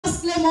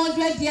same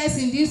 100 years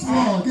in this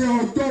world.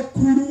 Ọjọ́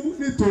kúrú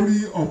nítorí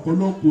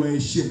ọ̀pọ̀lọpọ̀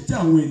ẹ̀ṣẹ̀ tí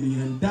àwọn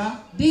ènìyàn ń dá.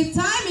 The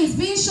time is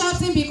being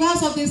shortened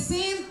because of the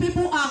sin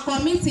people are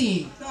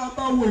committing. Tá a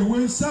bá wo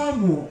ìwé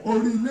Sáàmù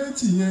orí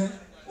méjì yẹn,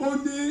 ó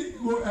ní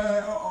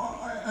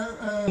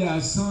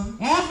asán.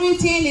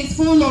 Everything is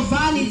full of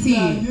vanity.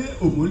 Ayé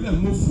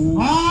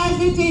òmùlẹ̀múfo.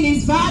 Everything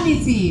is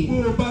vanity. Bó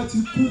o bá ti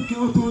kú kí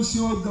ó tó ṣe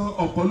ọ́ gan,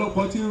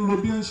 ọ̀pọ̀lọpọ̀ tí ń ro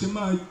bí wọ́n ṣe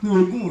máa pín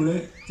ogún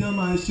rẹ̀ tí wọ́n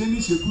máa ṣe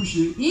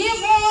níṣekúṣe.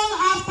 Even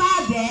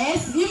after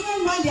death, even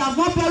when they have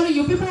not buried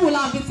you, people will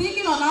have been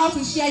thinking on how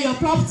to share your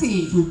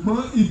property.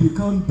 Ṣùgbọ́n ibì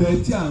kan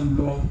bẹ tí à ń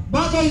lọ.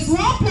 But there is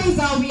one place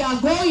that we are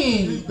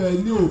going.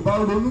 Ibẹ̀ ni ò bá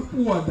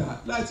ronúpìwàdà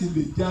láti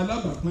lè jẹ́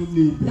alábàápín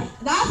ní ibẹ̀.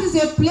 That is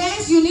a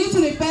place you need to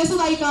repent so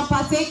that you can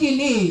partake in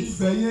it.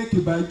 Ibẹ̀ yẹn kì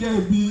bá jẹ́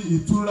ibi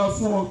ìtura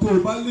fún ọ tó o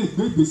bá lè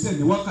gbé ìgbésẹ̀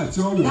ní wákàtí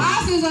ọ̀wọ̀.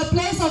 That is a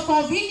place of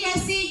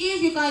conveniency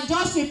if you can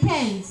just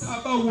repent. Tá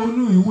a bá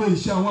wọnú ìwé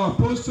Ìṣe àwọn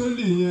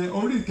Àpọ́stélì yẹn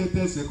orí ìkẹta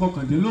ẹsẹ̀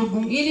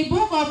kọkàndínlógún. In the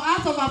book of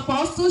Acts of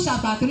Apostles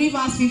chapter 3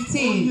 verse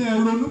 15. Ó ní ẹ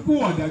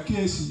ronúpìwàdà kí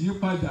ẹ sì yí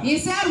padà. He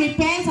said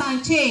repent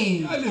and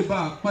change. Ká lè bá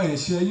àpá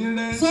ẹ̀ṣẹ̀ yín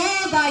rẹ́. So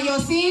that your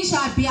sin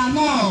shall be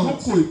annulled.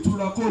 Àkókò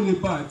ìtura kó lè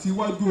bá àti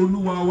iwájú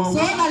Olúwa wa wá. So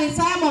that the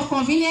time of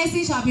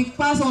conveniency shall be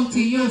passed on to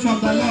you from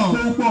the Lord.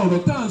 Gbogbo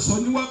ọ̀rọ̀ tá à ń sọ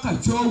ní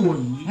wákàtí ọ̀wọ̀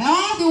yìí.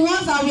 All the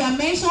ones that we are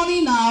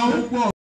mentioning now.